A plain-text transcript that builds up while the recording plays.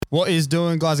What is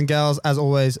doing, guys and gals? As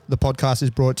always, the podcast is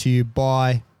brought to you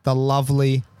by the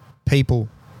lovely people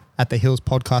at the Hills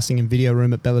Podcasting and Video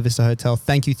Room at Bella Vista Hotel.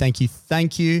 Thank you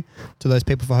to those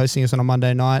people for hosting us on a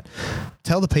Monday night.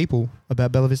 Tell the people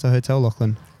about Bella Vista Hotel,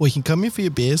 Lachlan. Well, you can come here for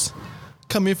your beers,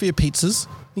 come here for your pizzas,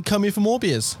 you come here for more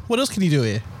beers. What else can you do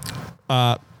here?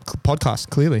 Podcast,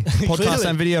 clearly. Podcast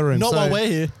and Video Room. Not while we're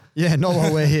here. Yeah, not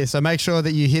while we're here. So make sure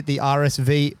that you hit the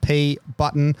RSVP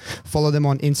button. Follow them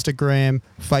on Instagram,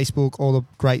 Facebook, all the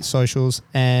great socials.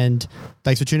 And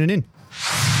thanks for tuning in.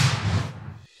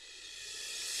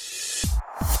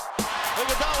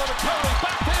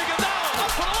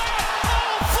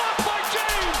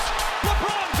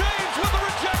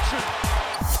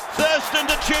 Thurston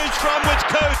to choose from with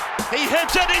Coates. He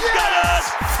hits it, he's got it!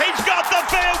 He's got the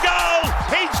field goal!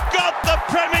 He's got the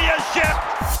premiership!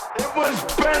 It was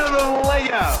better than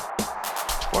Leo.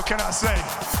 What can I say?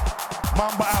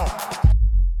 Mamba out.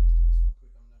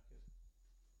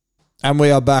 And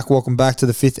we are back. Welcome back to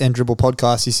the Fifth End Dribble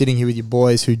podcast. You're sitting here with your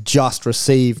boys who just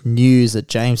received news that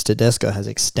James Tedesco has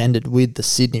extended with the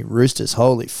Sydney Roosters.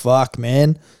 Holy fuck,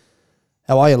 man.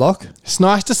 How are you, Locke? It's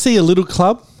nice to see a little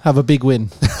club have a big win.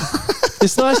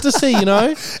 It's nice to see, you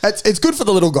know. It's good for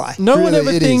the little guy. No one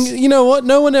ever you know what?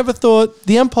 No one ever thought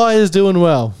the Empire's doing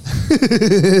well.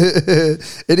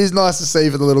 It is nice to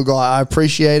see for the little guy. I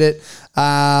appreciate it.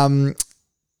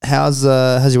 How's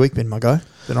your week been, my guy?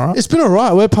 Been all right? It's been all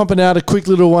right. We're pumping out a quick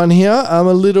little one here. That's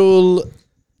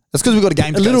because we've got a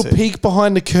game to go to. Peek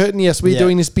behind the curtain. Yes, we're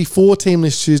doing this before Team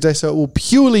List Tuesday, so it will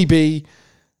purely be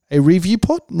a review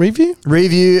pod? Review,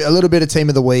 a little bit of Team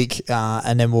of the Week,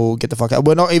 and then we'll get the fuck out.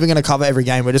 We're not even going to cover every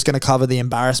game. We're just going to cover the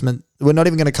embarrassment. We're not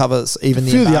even going to cover even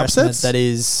the embarrassment that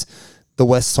is the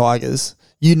West Tigers.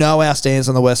 You know our stance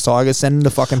on the West Tigers. Send them to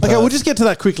fucking Perth. Okay, we'll just get to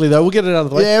that quickly, though. We'll get it out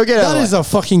of the way. Yeah, we'll get it out of the way. That is a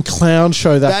fucking clown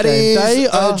show, that game. That is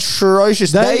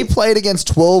atrocious. They played against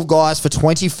 12 guys for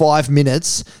 25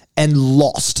 minutes and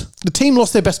lost. The team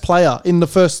lost their best player in the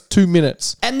first 2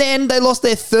 minutes. And then they lost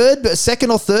their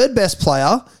second or third best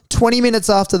player 20 minutes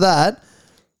after that.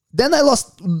 Then they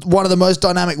lost one of the most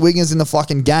dynamic wingers in the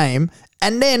fucking game.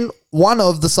 And then one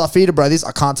of the Safita brothers,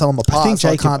 I can't tell them apart,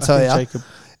 I can't tell you. Jacob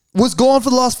was gone for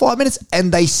the last 5 minutes,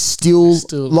 and they still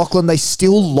Lachlan, they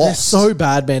still lost. They're so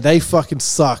bad, man. They fucking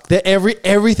suck.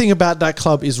 Everything about that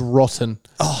club is rotten.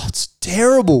 Oh, it's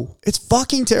terrible. It's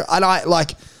fucking terrible. And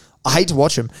I hate to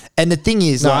watch them. And the thing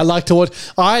is... I like to watch...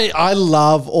 I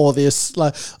love all this.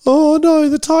 Like, oh, no,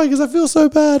 the Tigers, I feel so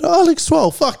bad. Alex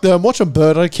Twal, fuck them. Watch them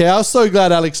burn. I don't care. I was so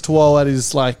glad Alex Twal had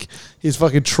his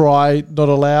fucking try not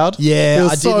allowed. Yeah,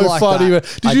 I did like funny,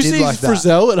 that. Did you see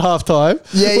Frizzell at halftime?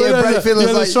 Yeah, Brady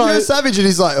Fiddler's like, you're savage. And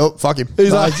he's like, oh, fuck him.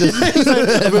 He's like, I'm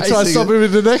going to try to stop him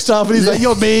in the next half. And he's like,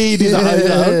 you're mean. He's like,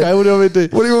 okay, what do you want me to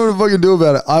do? What do you want me to fucking do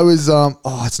about it? I was,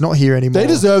 it's not here anymore. They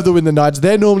deserve to win the Knights.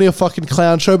 They're normally a fucking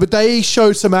clown show, but they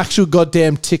showed some actual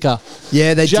goddamn ticker.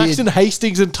 Yeah, they Jackson did.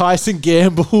 Hastings and Tyson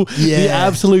Gamble, the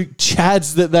absolute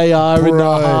chads that they are in the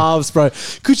halves, bro.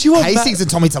 Could you Hastings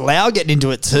and Tommy Talau getting into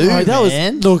it too, man.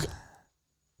 Look,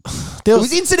 it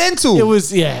was incidental. It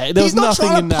was, yeah. He's not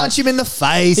trying to punch him in the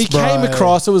face. He came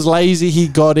across. It was lazy. He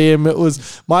got him. It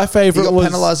was my favorite. He got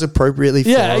penalised appropriately.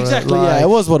 Yeah, exactly. Yeah, it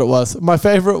was what it was. My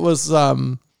favorite was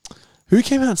who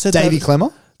came out and said Davey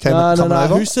Clemmer. Coming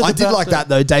over. Who said I did like that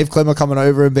though. Dave Clemmer coming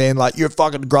over and being like, "You're a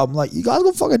fucking grub." I'm like, you guys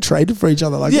got fucking traded for each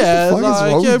other. Like, yeah, what the fuck is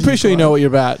wrong with I'm pretty sure you know what you're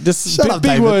about. Just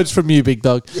big words from you, big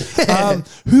dog. Yeah.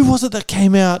 Who was it that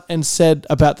came out and said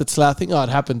about the Talau thing? Oh, it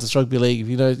happens. It's rugby league. If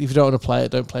you don't want to play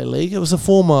it, don't play league. It was a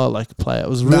former player. It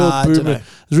was real boomer. It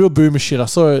was real boomer shit. I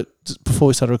saw it just before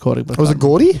we started recording. But was it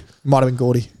Gordy? Might have been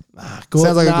Gordy.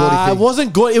 Sounds like a Gordy thing. It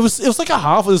wasn't good. It was like a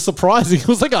half. It was surprising. It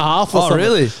was like a half or something.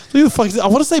 Really? Who the fuck is it? I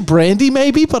want to say Brandy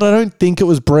maybe, but I don't think it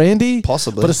was Brandy.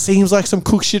 Possibly. But it seems like some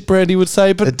cook shit Brandy would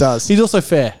say. But it does. He's also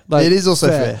fair. It is also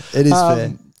fair. It is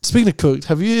fair. Speaking of cooked,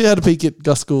 have you had a peek at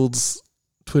Gus Gould's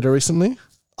Twitter recently?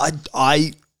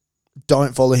 I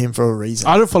don't follow him for a reason.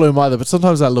 I don't follow him either, but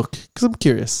sometimes I look because I'm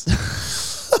curious.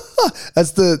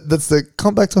 That's the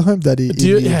come back to home, daddy. Do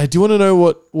you want to know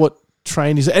what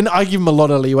train he's, and I give him a lot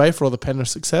of leeway for all the Penrith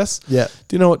success. Yeah.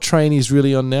 Do you know what train he's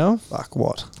really on now? Fuck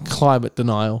what? Climate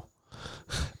denial.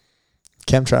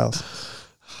 Chemtrails.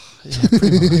 Yeah,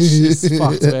 pretty much. It's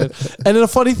fucked, man. And then the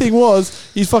funny thing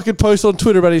was, he fucking posted on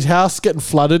Twitter about his house getting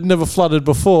flooded, never flooded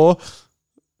before.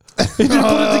 He didn't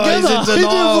put it together. He's in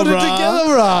denial, bro.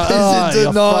 He's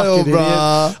in denial, bro.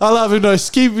 I love him. No,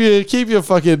 keep your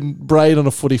fucking brain on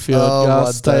a footy field.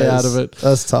 Guys. Stay out of it.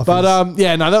 That's tough. But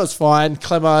that was fine.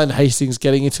 Clemmer and Hastings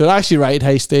getting into it. I actually rate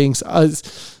Hastings.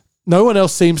 No one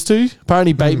else seems to.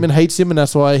 Apparently Bateman hates him, and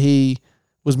that's why he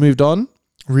was moved on.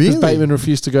 Really? Because Bateman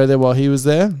refused to go there while he was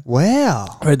there.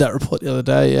 Wow. I read that report the other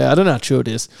day. Yeah, I don't know how true it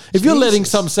is. If you're Jesus. letting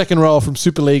some second rower from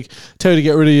Super League tell you to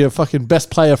get rid of your fucking best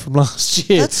player from last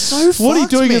year, That's so what are you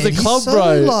fucked, doing as a man. club, He's so,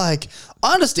 bro? Like,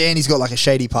 I understand he's got like a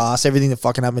shady past, everything that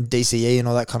fucking happened in DCE and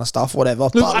all that kind of stuff, whatever.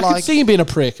 Look, but I like, could see him being a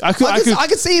prick. I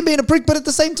could see him being a prick, but at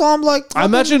the same time, like, I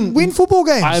imagine win football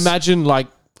games. I imagine like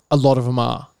a lot of them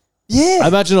are. Yeah. I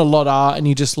imagine a lot are, and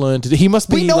you just learn to do. He must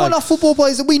be. We know like, enough football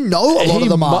players that we know a lot of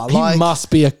them are. He must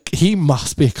be a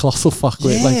colossal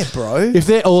fuckwit. Yeah, like, bro. If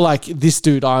they're all like this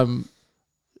dude, I'm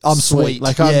sweet.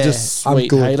 Like I'm Yeah, just I'm sweet.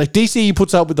 good. Hey, like DC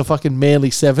puts up with the fucking Manly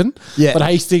 7. Yeah. But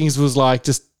Hastings was like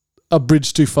just a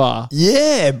bridge too far.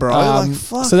 Yeah, bro. Like,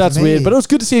 fuck so that's me. weird. But it was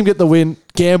good to see him get the win.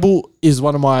 Gamble is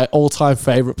one of my all-time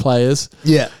favorite players.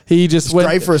 Yeah. He just went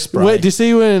great for a spray. Do you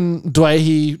see when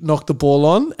Dwayne knocked the ball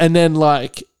on and then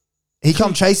like He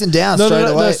come chasing down straight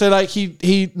away. No, so like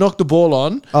he knocked the ball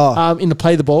on Oh. in the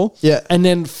play the ball. Yeah. And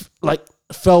then like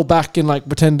fell back and like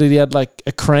pretended he had like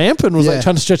a cramp and was Yeah. like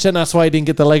trying to stretch it, and that's why he didn't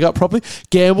get the leg up properly.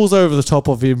 Gamble's over the top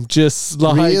of him, just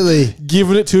like Really?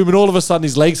 giving it to him, and all of a sudden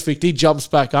his leg's flicked. He jumps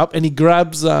back up and he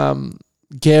grabs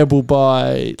Gamble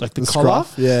by like the collar.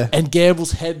 scruff, yeah. And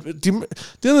Gamble's head. Do you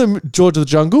know George of the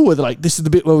Jungle where they're like, this is the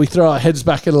bit where we throw our heads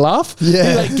back and laugh?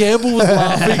 Yeah. Like Gamble was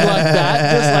laughing like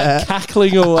that, just like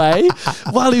cackling away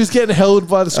while he was getting held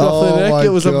by the scruff of Oh the my neck. It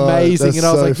was God, amazing. that's And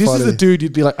I was so like, this is funny. the dude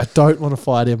you'd be like, I don't want to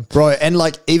fight him. Bro, and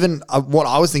like even what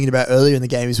I was thinking about earlier in the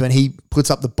game is when he puts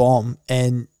up the bomb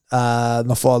and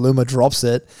Nafaluma drops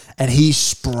it and he's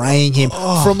spraying him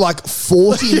from like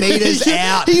 40 meters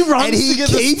out. He runs and he to get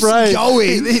the keeps spray.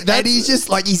 going. And he's just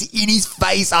like, he's in his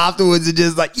face afterwards and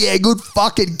just like, yeah, good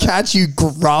fucking catch, you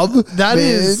grub. That man.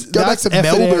 is Go back to effing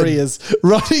Melbourne. areas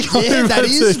running Yeah, over that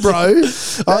is, to- bro.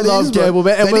 I That love is, bro. Gamble,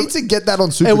 man. And They we're- need to get that on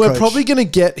Supercoach. And we're probably going to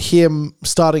get him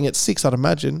starting at 6, I'd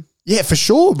imagine. yeah, for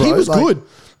sure, bro. He was good.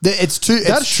 It's too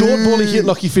That short ball he hit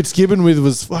Lockie Fitzgibbon with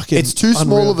was fucking It's too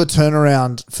small unreal. of a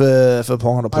turnaround for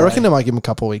Ponga to play. I reckon they might give him a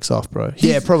couple of weeks off, bro.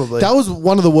 Yeah, probably. That was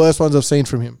one of the worst ones I've seen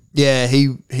from him. Yeah,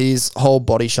 his whole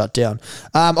body shut down.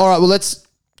 All right, well, let's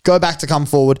go back to come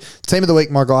forward. Team of the week,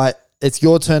 my guy. It's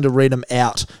your turn to read them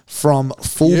out from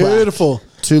fullback Beautiful.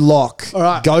 to lock. All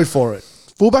right. Go for it.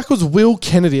 Fullback was Will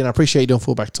Kennedy, and I appreciate you doing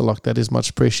fullback to lock. That is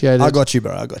much appreciated. I got you,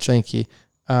 bro. I got you. Thank you.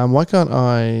 Why can't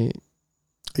I...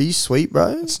 Are you sweet, bro?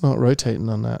 It's not rotating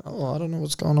on that. Oh, I don't know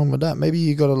what's going on with that. Maybe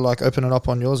you got to like open it up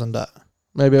on yours and that.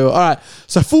 Maybe I will. All right.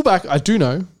 So fullback, I do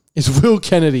know, is Will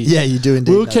Kennedy. Yeah, you do indeed.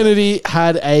 Will know Kennedy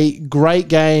had a great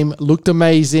game, looked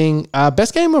amazing.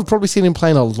 Best game I've probably seen him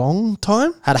play in a long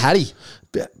time. that. Had a Hattie.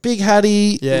 Big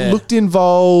Hattie, Yeah. looked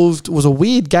involved. Was a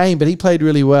weird game, but he played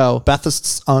really well.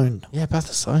 Bathurst's own. Yeah,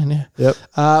 Bathurst own, yeah. Yep.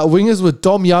 Wingers were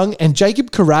Dom Young and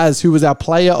Jacob Kiraz, who was our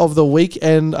player of the week.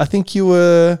 And I think you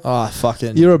were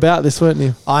about this, weren't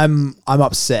you? I'm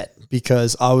upset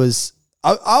because I'll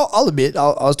admit I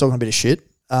was talking a bit of shit.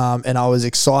 And I was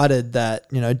excited that,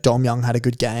 Dom Young had a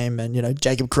good game and,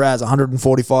 Jacob Kiraz,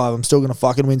 145. I'm still going to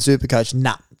fucking win Supercoach.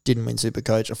 Nah, didn't win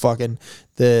Supercoach.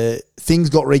 The things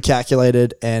got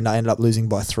recalculated and I ended up losing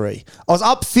by 3. I was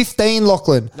up 15,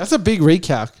 Lachlan. That's a big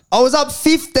recalc. I was up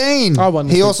 15. I won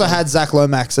the He also 15. had Zach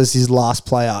Lomax as his last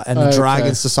player and the Okay.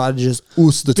 Dragons decided to just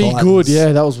oos the Be Titans. good,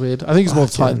 yeah, that was weird. I think it's more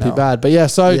Fucking tight than hell. be bad. But yeah,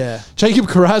 so Yeah. Jacob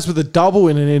Kiraz with a double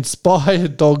in an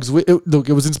inspired Dogs. Look,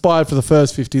 it was inspired for the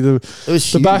first 50. was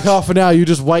The back huge. half an hour, you're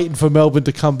just waiting for Melbourne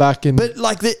to come back and But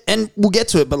and we'll get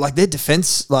to it, but their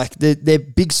defense, their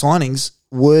big signings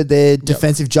were their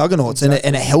defensive juggernauts and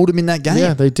it held them in that game.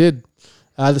 yeah, they did.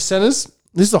 The centers.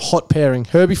 This is a hot pairing: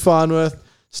 Herbie Farnworth,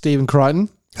 Stephen Crichton.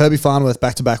 Herbie Farnworth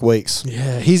back-to-back weeks.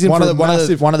 Yeah, he's in One for of a the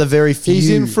massive. one of the very few. He's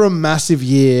in for a massive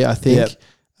year, I think.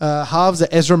 Yep. Halves are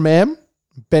Ezra Mam,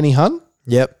 Benny Hunt.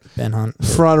 Yep, Ben Hunt.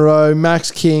 Front row: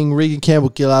 Max King, Regan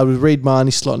Campbell-Gillard with Reed Marnie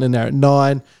slotting in there at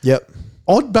 9. Yep.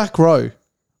 Odd back row.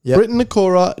 Yep. Britton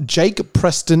Nakora, Jake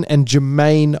Preston, and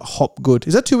Jermaine Hopgood.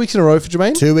 Is that 2 weeks in a row for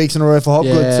Jermaine? 2 weeks in a row for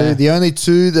Hopgood Yeah. too. The only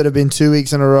 2 that have been 2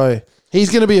 weeks in a row. He's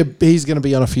gonna be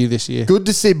on a few this year. Good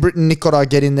to see Britton Nikora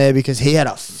get in there because he had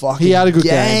a fucking He had a good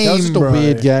game. That was just a bro.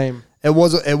 weird game. It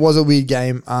was a weird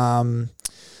game.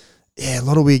 Yeah, a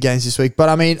lot of weird games this week. But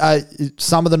I mean,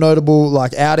 some of the notable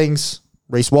outings.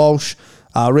 Reece Walsh.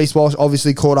 Reece Walsh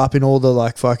obviously caught up in all the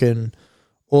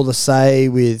all the say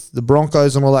with the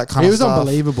Broncos and all that kind He of was stuff.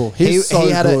 unbelievable. He's so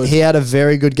had good. he had a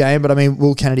very good game. But I mean,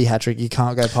 Will Kennedy hat-trick, you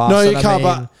can't go past. No, it. you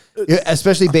can't,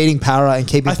 especially beating Para and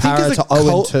keeping Para to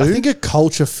 0-2. I think a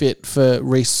culture fit for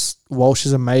Reece Walsh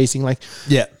is amazing.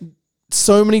 Yeah.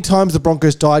 so many times the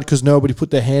Broncos died because nobody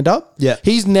put their hand up. Yeah.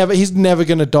 He's never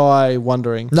going to die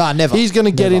wondering. No, never. He's going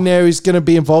to get in there. He's going to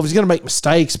be involved. He's going to make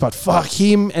mistakes. But fuck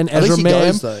him and Ezra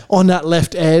Mam on that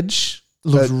left edge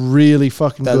looked really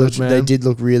fucking good, man. They did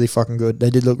look really fucking good.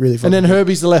 And then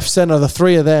Herbie's the left center. The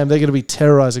three of them, they're going to be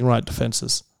terrorizing right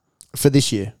defenses. For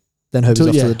this year. Then Herbie's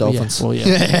off to the Dolphins.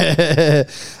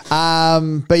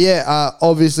 But yeah,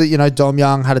 obviously, you know, Dom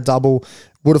Young had a double.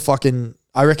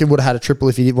 I reckon would have had a triple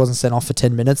if he wasn't sent off for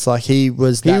 10 minutes. Like he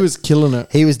was killing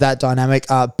it. He was that dynamic.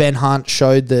 Ben Hunt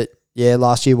showed that,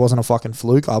 last year wasn't a fucking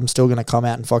fluke. I'm still going to come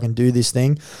out and fucking do this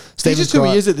thing. He's just who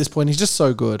he is at this point. He's just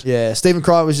so good. Yeah, Stephen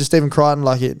Crichton was just Stephen Crichton.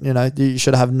 Like, you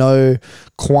should have no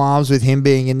qualms with him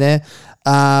being in there.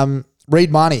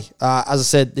 Reed Marnie, as I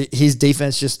said, his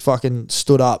defense just fucking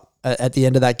stood up at the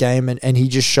end of that game, and he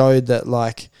just showed that,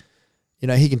 like,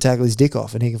 he can tackle his dick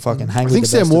off and he can fucking hang with the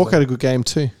best. I think Sam Walker had a good game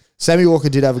too. Sammy Walker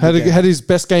did have a good game. Had his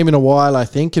best game in a while, I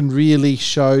think, and really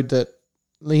showed that,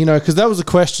 because that was a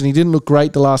question. He didn't look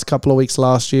great the last couple of weeks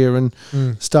last year and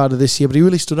started this year, but he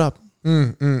really stood up.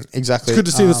 Exactly. It's good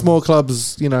to see the small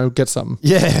clubs, get something.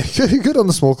 Yeah, good on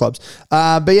the small clubs.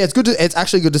 But yeah, it's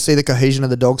actually good to see the cohesion of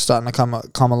the Dogs starting to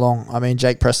come along. I mean,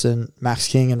 Jake Preston, Max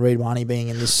King, and Reed Marnie being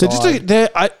in this side.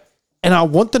 I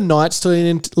want the Knights to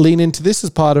lean into this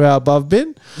as part of our above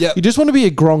bid. Yep. You just want to be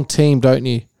a Gronk team, don't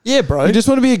you? Yeah, bro. You just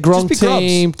want to be a Gronk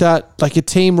team that, like, a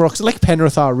team rocks, like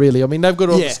Penrith are, really. I mean, they've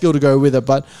got all the skill to go with it,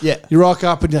 but you rock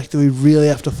up and you're like, do we really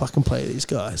have to fucking play these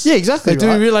guys? Yeah, exactly. Like, do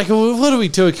we really, like, what are we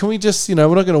doing? Can we just, we're not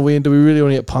going to win. Do we really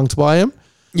want to get punked by him?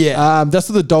 Yeah. That's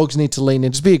what the Dogs need to lean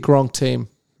in. Just be a Gronk team.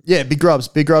 Yeah, big grubs,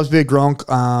 be a Gronk,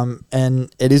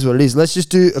 and it is what it is. Let's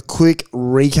just do a quick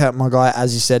recap, my guy,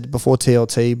 as you said before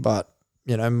TLT, but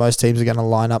most teams are going to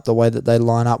line up the way that they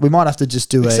line up. We might have to just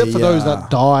do except for those that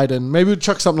died, and maybe we'll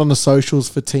chuck something on the socials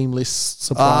for team list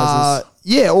surprises.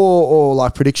 Or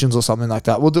like predictions or something like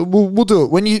that. We'll do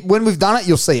it when we've done it.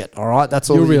 You'll see it. All right, that's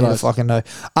all you need to fucking know.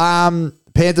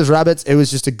 Panthers Rabbits. It was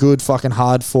just a good fucking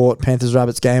hard fought Panthers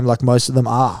Rabbits game, like most of them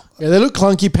are. Yeah, they look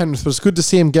clunky, Penrith, but it's good to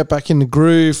see them get back in the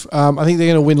groove. I think they're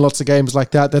going to win lots of games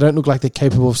like that. They don't look like they're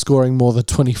capable of scoring more than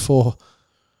 24.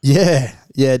 Yeah,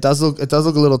 it does look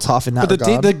a little tough in that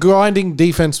regard. But the grinding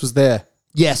defense was there.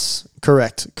 Yes,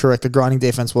 correct. The grinding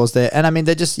defense was there, and I mean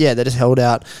they just held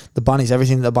out the Bunnies.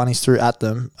 Everything that the Bunnies threw at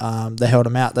them, they held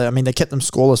them out. They kept them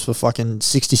scoreless for fucking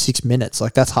 66 minutes.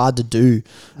 Like, that's hard to do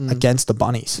against the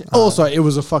Bunnies. Also, it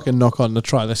was a fucking knock on the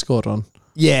try they scored on.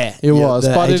 Yeah, it was,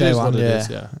 but AJ it is one, what it is.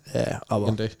 Yeah. Oh,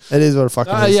 well. It is what it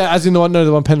fucking is. Yeah, as in the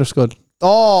one Penrith scored.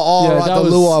 Right, the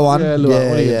Luai one. Yeah, Luai.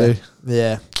 What are you gonna do?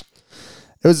 Yeah.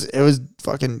 It was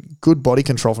fucking good body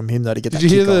control from him though to get that kick off.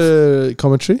 Did you hear the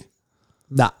commentary?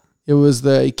 Nah. It was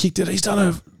he kicked it. He's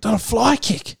done a fly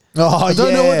kick. Oh, I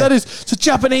don't know what that is. It's a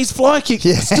Japanese fly kick.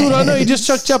 Yeah. Still don't know. He just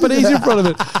chucked Japanese in front of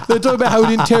it. They're talking about how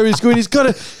he didn't tear his groin. He's got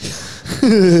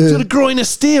a groin of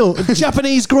steel. A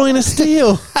Japanese groin of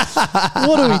steel.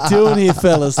 What are we doing here,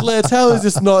 fellas? How is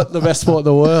this not the best sport in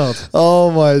the world?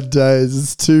 Oh my days.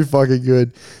 It's too fucking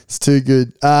good. It's too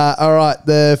good. All right.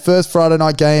 The first Friday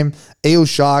night game, Eels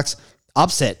Sharks,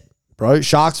 upset, bro.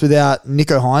 Sharks without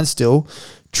Nico Hines still.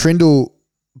 Trindle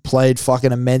played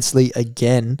fucking immensely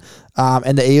again.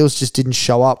 And the Eels just didn't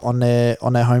show up on their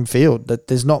home field. That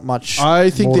there's not much.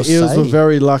 I think the Eels were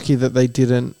very lucky that they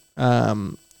didn't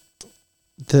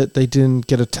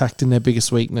get attacked in their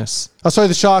biggest weakness.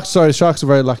 The Sharks. The Sharks are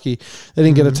very lucky. They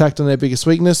didn't get attacked on their biggest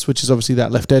weakness, which is obviously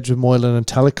that left edge with Moylan and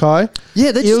Talakai.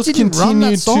 Yeah, they just didn't run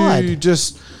that side. To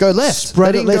just go left.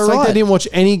 Spread it. It's like they didn't watch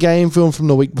any game film from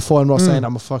the week before. I'm not saying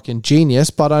I'm a fucking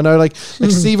genius, but I know like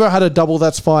Sevo had a double,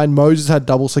 that's fine. Moses had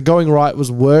double, so going right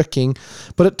was working.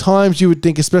 But at times you would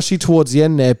think, especially towards the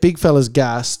end there, big fella's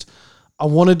gassed. I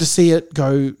wanted to see it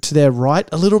go to their right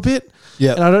a little bit.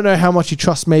 Yeah, and I don't know how much you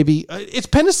trust. Maybe it's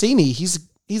Penasini.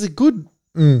 He's a good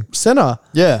center.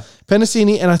 Yeah,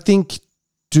 Penasini, and I think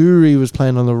Dury was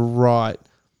playing on the right.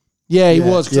 Yeah, he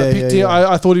was. Because I picked him.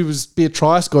 I thought he was be a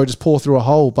try scorer, just pour through a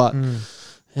hole. But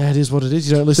it is what it is.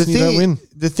 You don't listen, you don't win.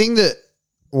 The thing that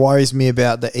worries me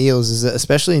about the Eels is that,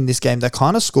 especially in this game, they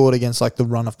kind of scored against like the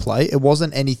run of play. It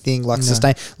wasn't anything like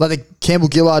sustained. Like the Campbell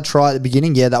Gillard try at the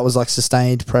beginning, that was like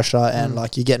sustained pressure and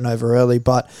like you're getting over early.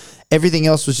 But everything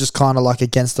else was just kind of like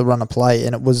against the run of play,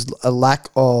 and it was a lack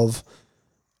of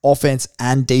offense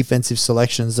and defensive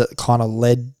selections that kind of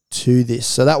led to this.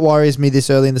 So that worries me this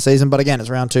early in the season. But again, it's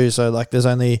round 2, so like there's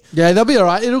only... Yeah, they'll be all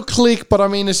right. It'll click, but I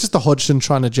mean, it's just the Hodgson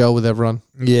trying to gel with everyone.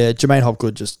 Yeah, Jermaine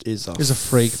Hopgood just is a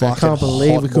freak. I can't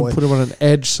believe we couldn't put him on an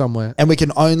edge somewhere. And we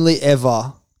can only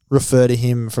ever refer to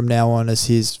him from now on as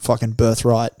his fucking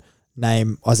birthright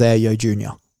name, Isaiah Yeo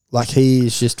Jr. Like, he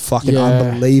is just fucking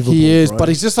unbelievable. He is, bro. but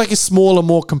he's just like a smaller,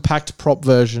 more compact prop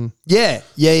version. Yeah.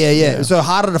 So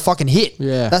harder to fucking hit.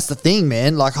 Yeah. That's the thing,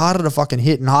 man. Like, harder to fucking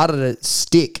hit and harder to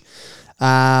stick.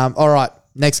 All right.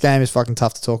 Next game is fucking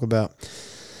tough to talk about.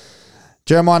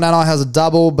 Jeremiah Nanai has a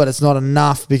double, but it's not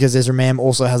enough because Ezra Mam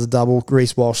also has a double.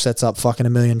 Reece Walsh sets up fucking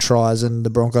 1,000,000 tries, and the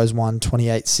Broncos won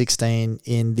 28-16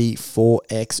 in the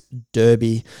 4X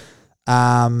Derby.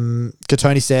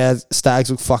 Katoni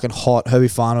Staggs look fucking hot. Herbie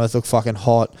Farnworth look fucking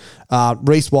hot.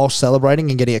 Reece Walsh celebrating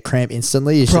and getting a cramp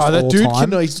instantly. It's just that all dude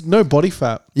time. he's no body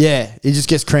fat. Yeah, he just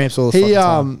gets cramps all the fucking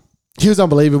time. He was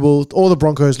unbelievable. All the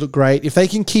Broncos look great. If they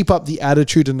can keep up the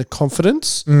attitude and the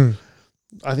confidence,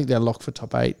 I think they're locked for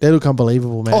top 8. They look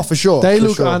unbelievable, man. Oh, for sure. They for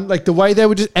look sure. like the way they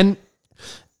were just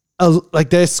like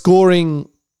they're scoring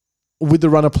with the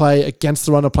run of play against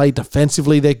the run of play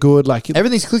defensively. They're good. Like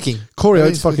Everything's clicking. Corey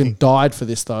Everything's Oates fucking died for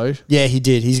this though. Yeah, he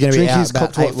did. He's going to be out Drinky's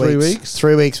about copped, 8 3 weeks. weeks?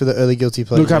 3 weeks with an early guilty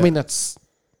plea. Look, I mean there's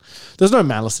no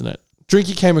malice in it.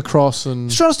 Drinky came across and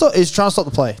He's trying to stop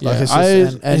the play. Yeah, Like, it's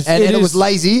just, it was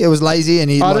lazy. It was lazy, and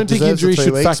he. I don't think deserves the injury 3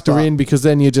 should weeks, factor but- in because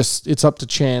then it's up to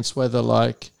chance whether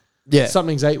like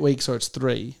something's 8 weeks or it's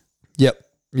 3. Yep.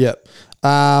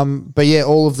 But yeah,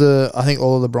 I think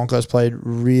all of the Broncos played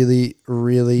really,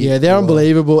 really. Yeah, they're well.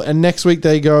 unbelievable. And next week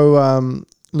they go.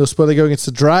 They go against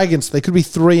the Dragons. They could be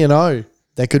 3-0.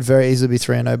 They could very easily be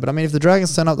 3-0. But I mean, if the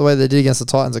Dragons turn up the way they did against the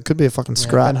Titans, it could be a fucking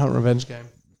scrap. Ben Hunt revenge game.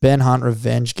 Ben Hunt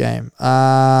revenge game.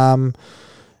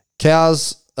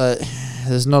 Cows.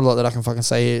 There's not a lot that I can fucking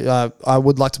say here. I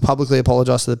would like to publicly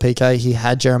apologise to the PK. He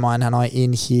had Jeremiah Nanai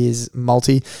in his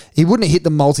multi. He wouldn't have hit the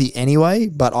multi anyway,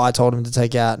 but I told him to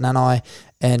take out Nanai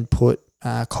and put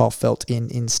Kyle Felt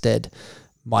in instead.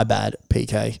 My bad,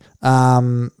 PK.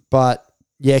 But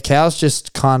yeah, Cows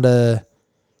just kind of,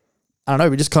 I don't know,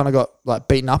 we just kind of got like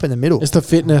beaten up in the middle. It's the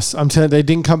fitness. I'm telling you, they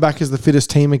didn't come back as the fittest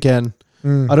team again.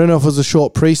 I don't know if it was a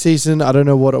short preseason. I don't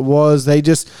know what it was.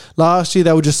 Last year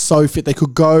they were just so fit. They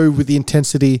could go with the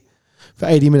intensity for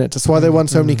 80 minutes. That's why they won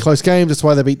so many close games. That's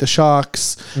why they beat the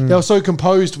Sharks. They were so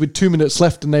composed with 2 minutes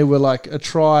left and they were like a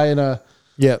try and a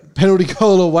penalty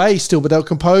goal away still, but they were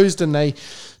composed and they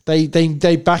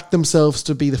backed themselves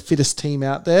to be the fittest team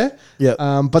out there.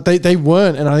 But they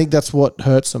weren't, and I think that's what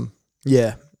hurts them.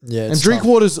 Yeah. And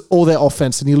Drinkwater's all their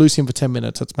offense and you lose him for 10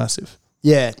 minutes. That's massive.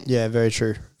 Yeah, very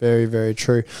true. Very, very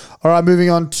true. All right,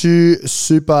 moving on to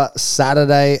Super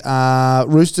Saturday.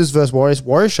 Roosters versus Warriors.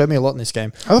 Warriors showed me a lot in this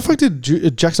game. How the fuck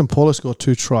did Jackson Paulo score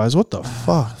 2 tries? What the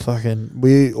fuck?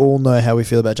 We all know how we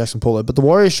feel about Jackson Paulo, but the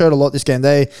Warriors showed a lot this game.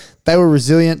 They were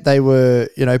resilient. They were,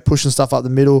 pushing stuff up the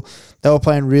middle. They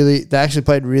actually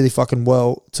played really fucking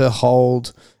well to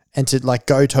hold and to like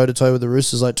go toe to toe with the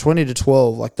Roosters, like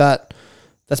 20-12, like that.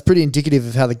 That's pretty indicative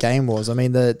of how the game was. I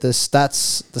mean, the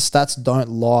stats don't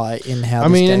lie in how.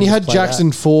 And you had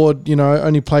Jackson Ford.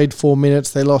 Only played 4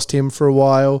 minutes. They lost him for a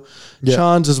while. Yeah.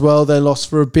 Chans as well. They lost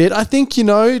for a bit. I think and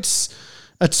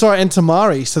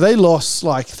Tamari. So they lost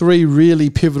like 3 really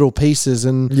pivotal pieces.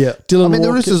 And Dylan.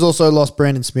 the Roosters also lost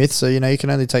Brandon Smith. So you can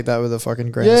only take that with a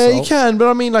fucking grain of salt. Yeah, you can.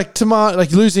 But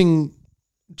Tamari, losing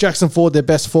Jackson Ford, their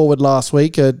best forward last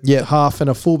week, half and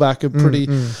a fullback, are pretty.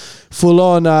 Full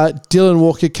on. Dylan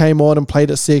Walker came on and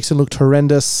played at 6 and looked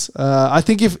horrendous. I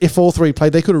think if all 3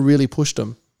 played, they could have really pushed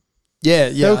them. Yeah.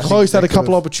 They were close, had a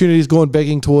couple opportunities going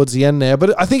begging towards the end there.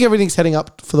 But I think everything's heading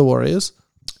up for the Warriors.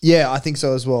 Yeah, I think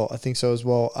so as well.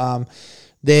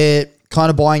 They're kind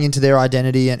of buying into their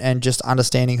identity and just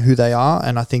understanding who they are.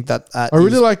 And I think that I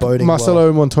really like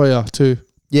Marcelo Montoya too.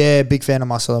 Yeah, big fan of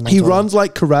Marcelo Montoya. He runs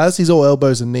like Kiraz. He's all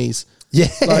elbows and knees. Yeah.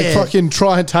 Fucking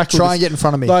try and tackle. Try and get in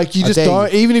front of me. You just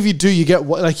don't. Even if you do, you get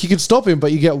you can stop him,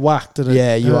 but you get whacked. And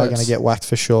yeah, you are going to get whacked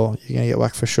for sure. You're going to get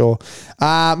whacked for sure.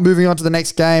 Moving on to the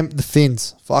next game, the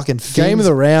Finns. Fucking Finns. Game of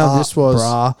the round. This was.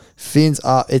 Bruh. Finns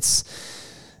are. It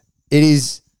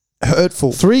is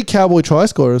hurtful. 3 Cowboy try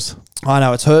scorers. I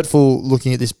know, it's hurtful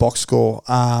looking at this box score.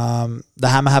 The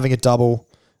Hammer having a double.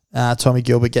 Tommy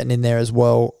Gilbert getting in there as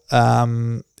well.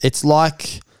 It's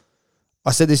like,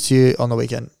 I said this to you on the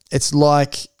weekend, it's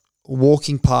like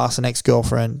walking past an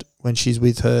ex-girlfriend when she's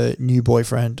with her new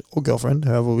boyfriend or girlfriend,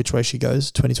 however which way she goes,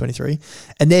 2023,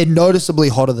 and they're noticeably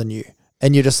hotter than you.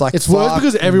 And you're just like, it's worse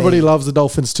because everybody loves the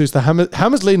Dolphins too. So the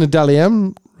Hammer's leading the Dally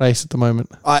M race at the moment.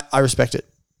 I respect it.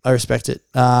 He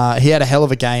had a hell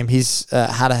of a game. He's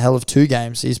had a hell of 2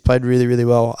 games. He's played really, really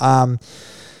well.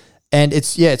 And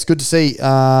it's good to see.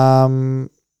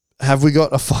 Have we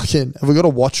got a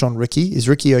watch on Ricky? Is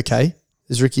Ricky okay?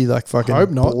 Is Ricky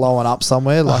fucking blowing up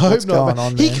somewhere? I hope what's not. Going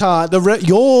on, he man? can't.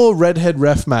 Your redhead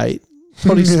ref mate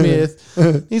Toddy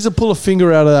Smith. He's to pull a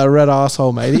finger out of that red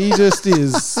asshole, mate. He just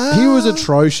is. He was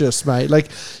atrocious, mate.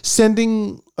 Like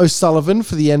sending O'Sullivan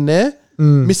for the end there,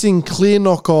 missing clear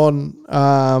knock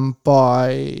on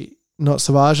by not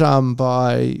Savage,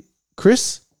 by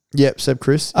Chris. Yep, Seb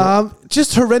Chris. Yep.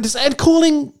 Just horrendous. And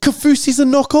calling Kafusi's a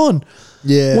knock on.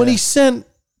 Yeah. When he sent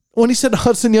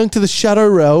Hudson Young to the shadow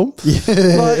realm,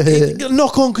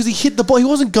 knock on because he hit the ball. He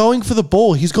wasn't going for the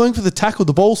ball. He was going for the tackle.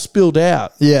 The ball spilled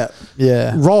out. Yeah.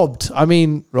 Robbed.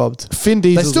 Finn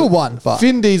Diesel. They still won, but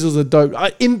Finn Diesel's a dope.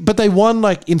 But they won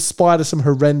like in spite of some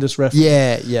horrendous referees.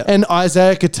 Yeah. And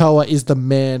Isaiah Katoa is the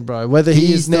man, bro. Whether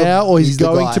he is now or he's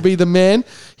going to be the man,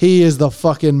 he is the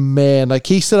fucking man. Like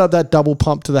he set up that double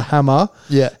pump to the hammer.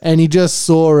 Yeah. And he just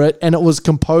saw it, and it was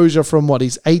composure from what?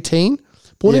 He's 18,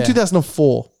 born in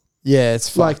 2004. Yeah,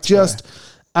 it's like just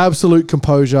absolute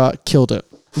composure, killed it.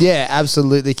 Yeah,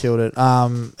 absolutely killed it.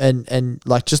 And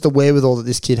like just the wherewithal that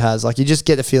this kid has, like you just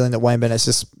get the feeling that Wayne Bennett's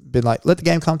just been like, let the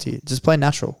game come to you, just play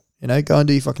natural, go and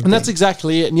do your fucking thing. And that's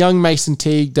exactly it. And young Mason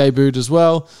Teague debuted as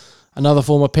well. Another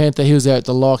former Panther, he was there at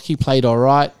the lock. He played all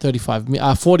right,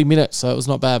 40 minutes, so it was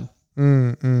not bad. All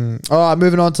right,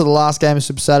 moving on to the last game of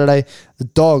Super Saturday. The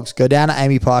Dogs go down to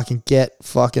Amy Park and get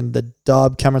fucking the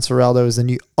dub. Cameron Serraldo is the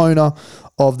new owner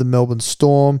of the Melbourne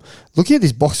Storm. Looking at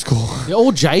this box score. Yeah,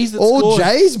 all J's. All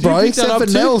J's, bro. Except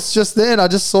for Nels just then. I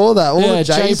just saw that. All the J's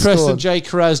Jay Preston, scored. Jay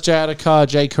Kiraz, Jay Adakar,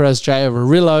 Jay Kiraz, Jay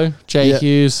Avarillo, Jay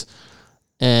Hughes,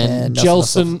 and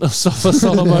Jelson Sofa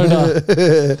Solomona.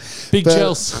 Big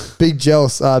Jels. Big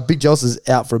Jels is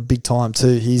out for a big time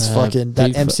too. He's fucking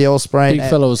that MCL sprain. Big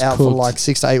fella was out cooked. for like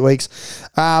 6 to 8 weeks.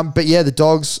 But yeah, the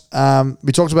Dogs,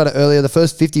 we talked about it earlier. The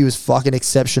first 50 was fucking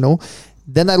exceptional.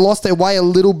 Then they lost their way a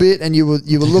little bit, and you were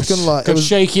looking like got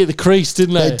shaky at the crease,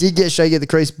 didn't they? They did get shaky at the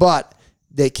crease, but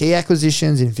their key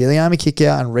acquisitions in Viliami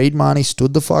Kickout and Reed Marnie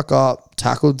stood the fuck up,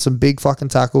 tackled some big fucking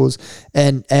tackles,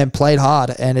 and played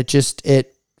hard, and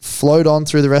it flowed on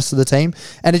through the rest of the team,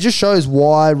 and it just shows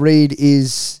why Reed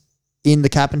is in the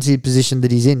captaincy position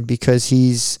that he's in, because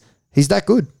he's that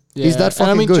good. Yeah. He's that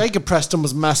fucking good. Jacob Preston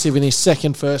was massive in his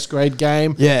second first grade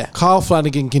game. Yeah. Kyle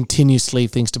Flanagan continues to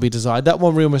leave things to be desired. That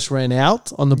one we almost ran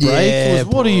out on the break. Yeah,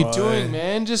 what are you doing,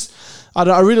 man?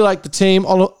 I really like the team.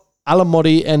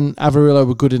 Alamotti and Avarillo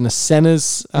were good in the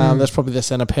centres. That's probably their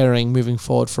centre pairing moving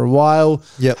forward for a while.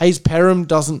 Yep. Hayes Perham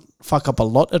doesn't fuck up a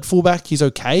lot at fullback. He's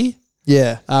okay.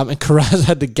 Yeah. And Kiraz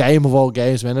had the game of all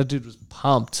games, man. That dude was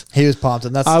pumped. He was pumped,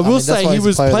 and I will say he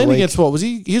was playing against what was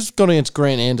he? He was going against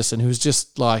Grant Anderson, who was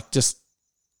just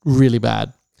really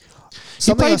bad.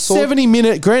 He played 70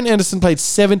 minutes. Grant Anderson played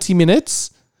 70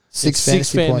 minutes. Six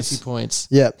fantasy points.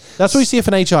 Yeah. That's what you see if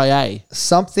an HIA.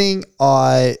 Something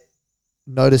I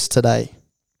noticed today,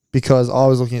 because I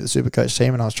was looking at the Supercoach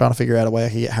team and I was trying to figure out a way I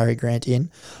could get Harry Grant in.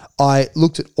 I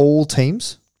looked at all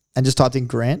teams and just typed in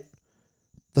Grant.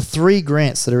 The 3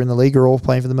 Grants that are in the league are all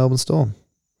playing for the Melbourne Storm.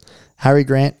 Harry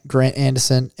Grant, Grant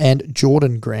Anderson, and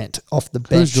Jordan Grant off the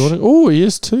bench. Who's Jordan? Oh, he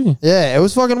is too. Yeah, it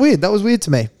was fucking weird. That was weird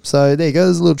to me. So there you go.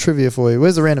 There's a little trivia for you.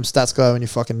 Where's the random stats guy when you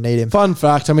fucking need him? Fun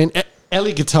fact. I mean,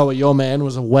 Eli Katoa, your man,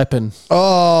 was a weapon.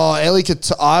 Oh, Eli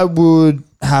Katoa. I would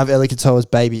have Eli Katoa's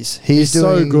babies. He's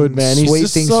doing so good, man. He's sweet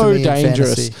just things so for me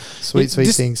dangerous. In fantasy.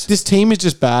 Sweet things. This team is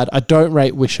just bad. I don't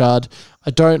rate Wishart. I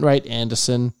don't rate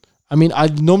Anderson. I mean, I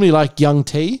normally like Young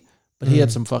T, but he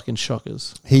had some fucking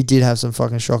shockers. He did have some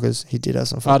fucking shockers. I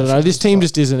don't know. This team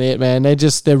just isn't it, man.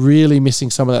 They're really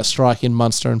missing some of that strike in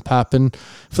Munster and Pap. And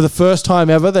for the first time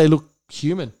ever, they look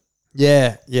human.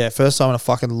 Yeah. First time in a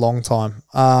fucking long time.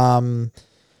 All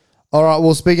right.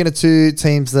 Well, speaking of 2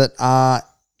 teams that are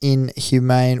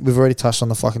inhumane, we've already touched on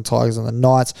the fucking Tigers and the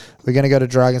Knights. We're going to go to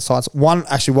Dragons Titans. One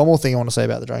more thing I want to say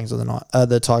about the Dragons and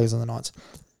the Tigers and the Knights.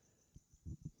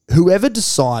 Whoever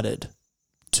decided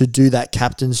to do that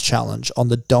captain's challenge on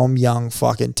the Dom Young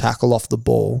fucking tackle off the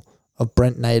ball of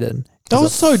Brent Naden. That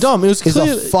was so dumb. It was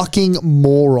clear. A fucking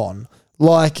moron.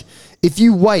 Like, if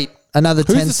you wait another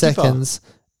 10 seconds,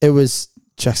 it was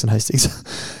Jackson Hastings.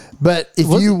 But if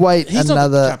you wait he's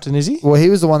another... not the captain, is he? Well, he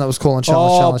was the one that was calling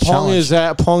challenge. Pong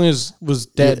was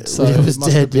dead. Yeah, so he was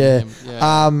dead, yeah.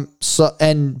 Yeah.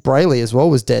 And Brayley as well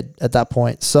was dead at that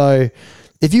point. So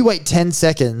if you wait 10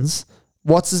 seconds,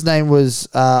 what's his name was...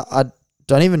 I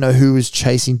don't even know who was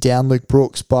chasing down Luke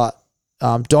Brooks, but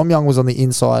Dom Young was on the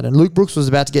inside and Luke Brooks was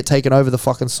about to get taken over the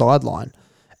fucking sideline.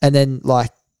 And then,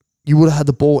 like, you would have had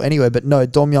the ball anyway, but no,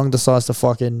 Dom Young decides to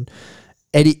fucking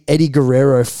Eddie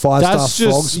Guerrero 5-star frog That's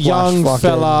just splash young fucking,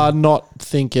 fella not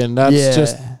thinking. That's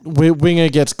just winger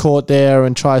gets caught there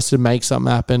and tries to make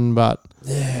something happen, but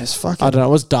Yeah, it's fucking. I don't know.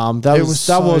 It was dumb. That was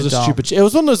a dumb. stupid. It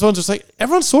was one of those ones. Just like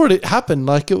everyone saw it happen.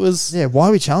 Like it was. Yeah, why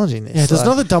are we challenging this? Yeah, there's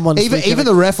another dumb one. Even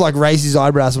the ref like raised his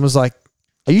eyebrows and was like,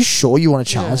 "Are you sure you want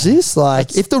to challenge this?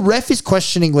 Like, if the ref is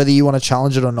questioning whether you want to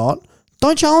challenge it or not,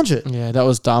 don't challenge it." Yeah, that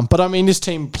was dumb. But I mean, this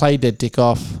team played their dick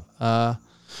off.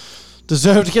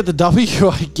 Deserved to get the W,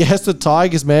 I guess. The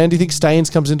Tigers, man. Do you think Staines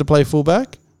comes in to play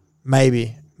fullback?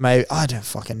 Maybe. I don't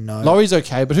fucking know. Laurie's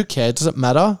okay, but who cares? Does it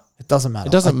matter? It doesn't matter.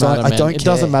 It doesn't matter, man. I don't care. It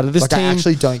doesn't matter. This team, I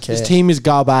actually don't care. This team is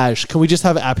garbage. Can we just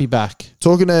have Appy back?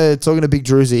 Talking to Big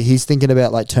Druzy, he's thinking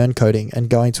about like turncoating and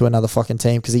going to another fucking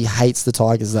team because he hates the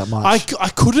Tigers that much. I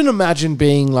couldn't imagine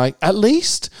being like, at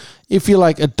least if you're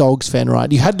like a Dogs fan, right?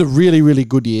 You had the really, really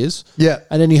good years. Yeah.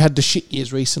 And then you had the shit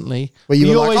years recently. Where you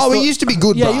were like, we used to be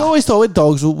good, Yeah, bruh. you always thought with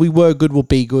Dogs, we were good, we'll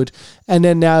be good. And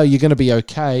then now you're going to be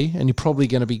okay and you're probably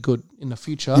going to be good in the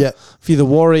future. Yeah. For the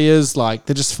Warriors, like,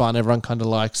 they're just fun. Everyone kind of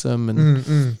likes them.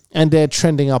 And they're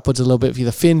trending upwards a little bit. For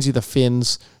the Finns, you're the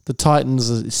Finns. The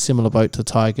Titans are a similar boat to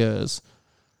Tigers.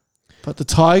 But the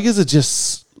Tigers are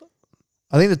just...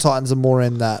 I think the Titans are more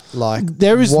in that like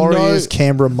there is Warriors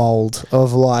Canberra mold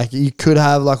of like you could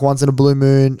have like once in a blue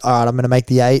moon. All right, I'm going to make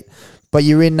the 8, but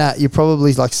you're in that. You're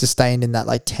probably like sustained in that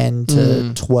like 10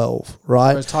 to 12, right?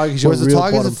 Whereas Tigers, the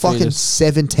Tigers are fucking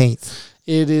 17th.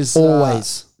 It is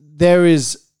always there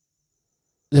is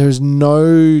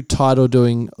no title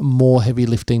doing more heavy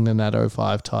lifting than that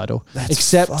 05 title. That's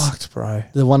except fucked, bro.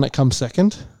 The one that comes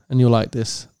second, and you'll like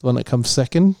this. The one that comes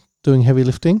second doing heavy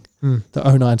lifting, the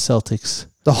 09 Celtics.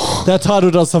 Oh. That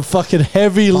title does some fucking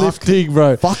heavy lifting,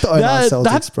 bro. Fuck the 09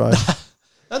 Celtics, bro.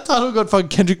 That title got fucking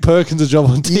Kendrick Perkins a job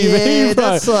on TV, Yeah, bro.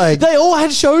 that's like... They all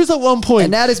had shows at one point.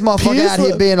 And now this motherfucker out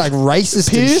here being like racist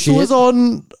and Pierce shit. was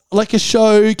on like a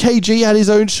show. KG had his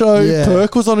own show. Yeah.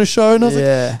 Perk was on a show. And I was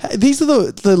Yeah. like, these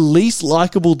are the least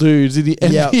likable dudes in the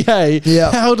NBA.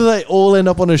 Yep. How do they all end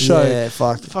up on a show? Yeah,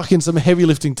 fuck. Fucking some heavy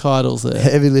lifting titles there.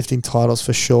 Heavy lifting titles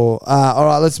for sure. All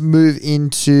right, let's move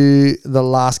into the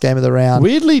last game of the round.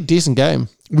 Weirdly decent game.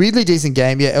 Weirdly decent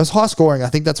game. Yeah, it was high scoring. I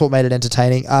think that's what made it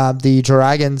entertaining. The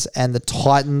Dragons and the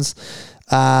Titans.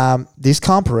 This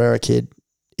Khan Pereira kid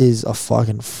is a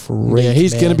fucking freak. Yeah,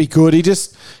 he's man. going to be good.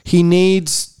 He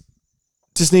needs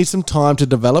some time to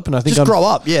develop, and I think just grow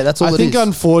up. Yeah, that's all I it think is.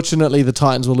 Unfortunately the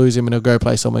Titans will lose him and he'll go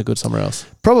play somewhere good somewhere else.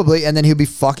 Probably, and then he'll be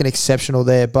fucking exceptional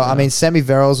there. But I mean, Sammy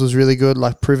Verrills was really good,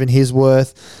 like proving his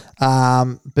worth.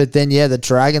 But then the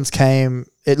Dragons came.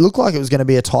 It looked like it was going to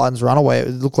be a Titans runaway. It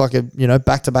looked like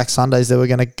back-to-back Sundays they were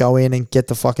going to go in and get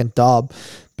the fucking dub.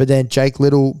 But then Jake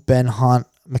Little, Ben Hunt,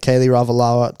 Michaeli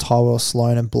Ravalawa, Tyrell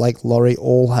Sloan, and Blake Laurie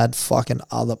all had fucking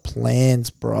other plans,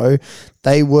 bro.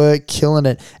 They were killing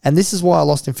it. And this is why I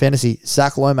lost in fantasy.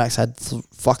 Zach Lomax had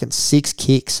fucking 6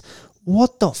 kicks.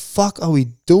 What the fuck are we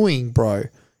doing, bro?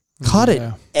 Cut it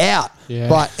out. Yeah.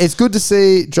 But it's good to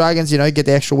see Dragons, get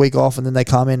the extra week off and then they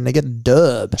come in and they get a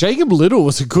dub. Jacob Little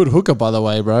was a good hooker, by the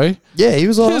way, bro. Yeah, he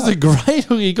was all He was a great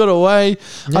hooker. He got away.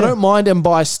 Yeah. I don't mind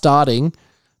Mbai starting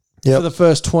for the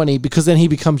first 20 because then he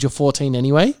becomes your 14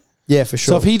 anyway. Yeah, for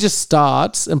sure. So if he just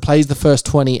starts and plays the first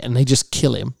 20 and they just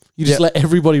kill him, you just let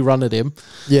everybody run at him.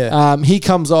 Yeah. He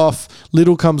comes off,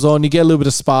 Little comes on, you get a little bit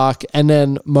of spark, and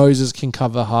then Moses can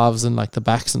cover halves and like the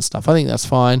backs and stuff. I think that's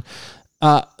fine.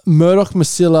 Murdoch,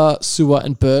 Masilla, Sewer,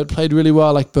 and Bird played really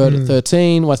well. Like Bird at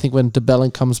 13. I think when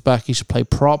DeBellin comes back, he should play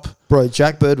prop. Bro,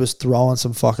 Jack Bird was throwing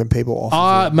some fucking people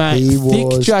off. Man,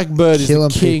 thick Jack Bird is the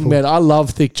king, man. I love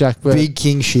thick Jack Bird. Big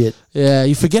king shit. Yeah,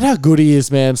 you forget how good he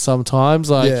is, man, sometimes.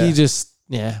 Like, he just,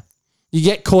 you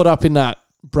get caught up in that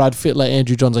Brad Fittler,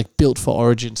 Andrew Johns, like, built for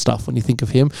Origin stuff when you think of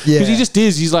him. Yeah. Because he just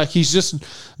is. He's just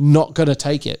not going to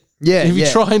take it. Yeah, If you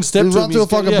try and step He'll to run him, to a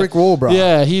fucking brick wall, bro.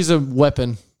 Yeah, he's a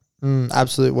weapon.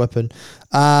 Absolute weapon.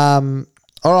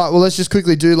 All right, well, let's just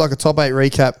quickly do like a top 8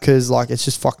 recap because like it's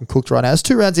just fucking cooked right now. It's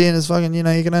 2 rounds in. It's fucking, you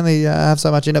can only have so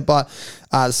much in it. But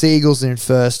the Sea Eagles are in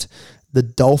first. The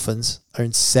Dolphins are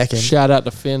in second. Shout out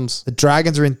to Finns. The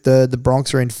Dragons are in third. The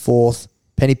Bronx are in fourth.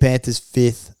 Penny Panthers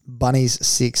 5th. Bunnies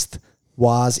 6th.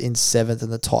 Waz in 7th.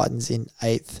 And the Titans in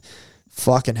 8th.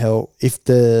 Fucking hell. If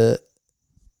the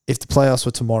playoffs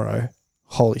were tomorrow,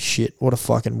 holy shit. What a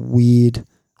fucking weird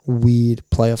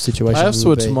playoff situation. Playoffs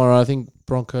were tomorrow. I think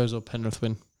Broncos or Penrith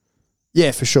win.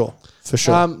 Yeah, for sure. For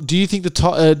sure. Do you think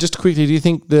just quickly, do you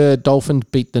think the Dolphins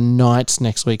beat the Knights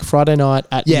next week? Friday night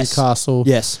at Newcastle.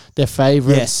 Yes. Their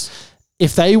favourites. Yes.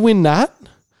 If they win that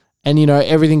and,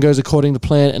 everything goes according to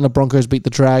plan and the Broncos beat the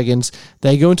Dragons,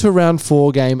 they go into a round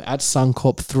 4 game at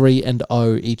Suncorp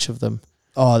 3-0 each of them.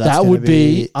 Oh, that would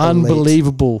be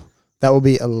unbelievable. That would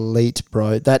be elite,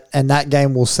 bro. That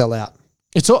game will sell out.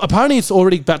 Apparently it's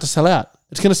already about to sell out.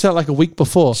 It's going to sell out like a week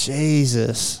before.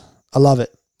 Jesus. I love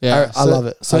it. Yeah, I love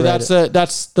it. So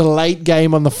that's the late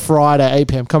game on the Friday, 8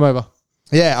 p.m. Come over.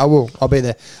 Yeah, I will. I'll be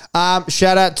there.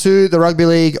 Shout out to the Rugby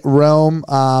League realm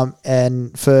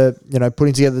and for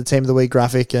putting together the Team of the Week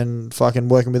graphic and fucking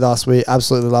working with us. We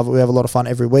absolutely love it. We have a lot of fun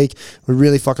every week. We're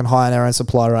really fucking high on our own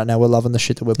supply right now. We're loving the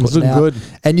shit that we're putting out. Good.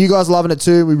 And you guys are loving it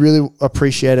too. We really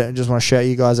appreciate it and just want to shout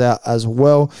you guys out as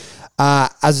well.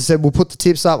 As I said, we'll put the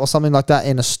tips up or something like that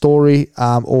in a story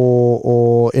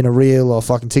or in a reel or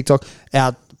fucking TikTok.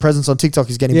 Our presence on TikTok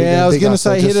is getting bigger and bigger. Yeah, I was going to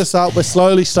say, hit us up. We're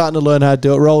slowly starting to learn how to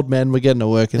do it. We're old men. We're getting it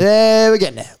working. Yeah, we're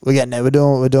getting there. We're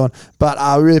doing what we're doing. But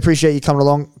I really appreciate you coming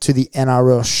along to the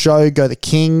NRL show. Go the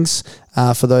Kings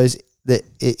for those that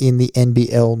in the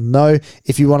NBL know.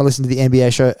 If you want to listen to the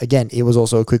NBA show, again, it was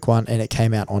also a quick one and it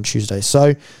came out on Tuesday. So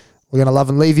we're going to love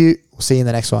and leave you. We'll see you in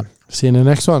the next one. See you in the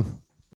next one.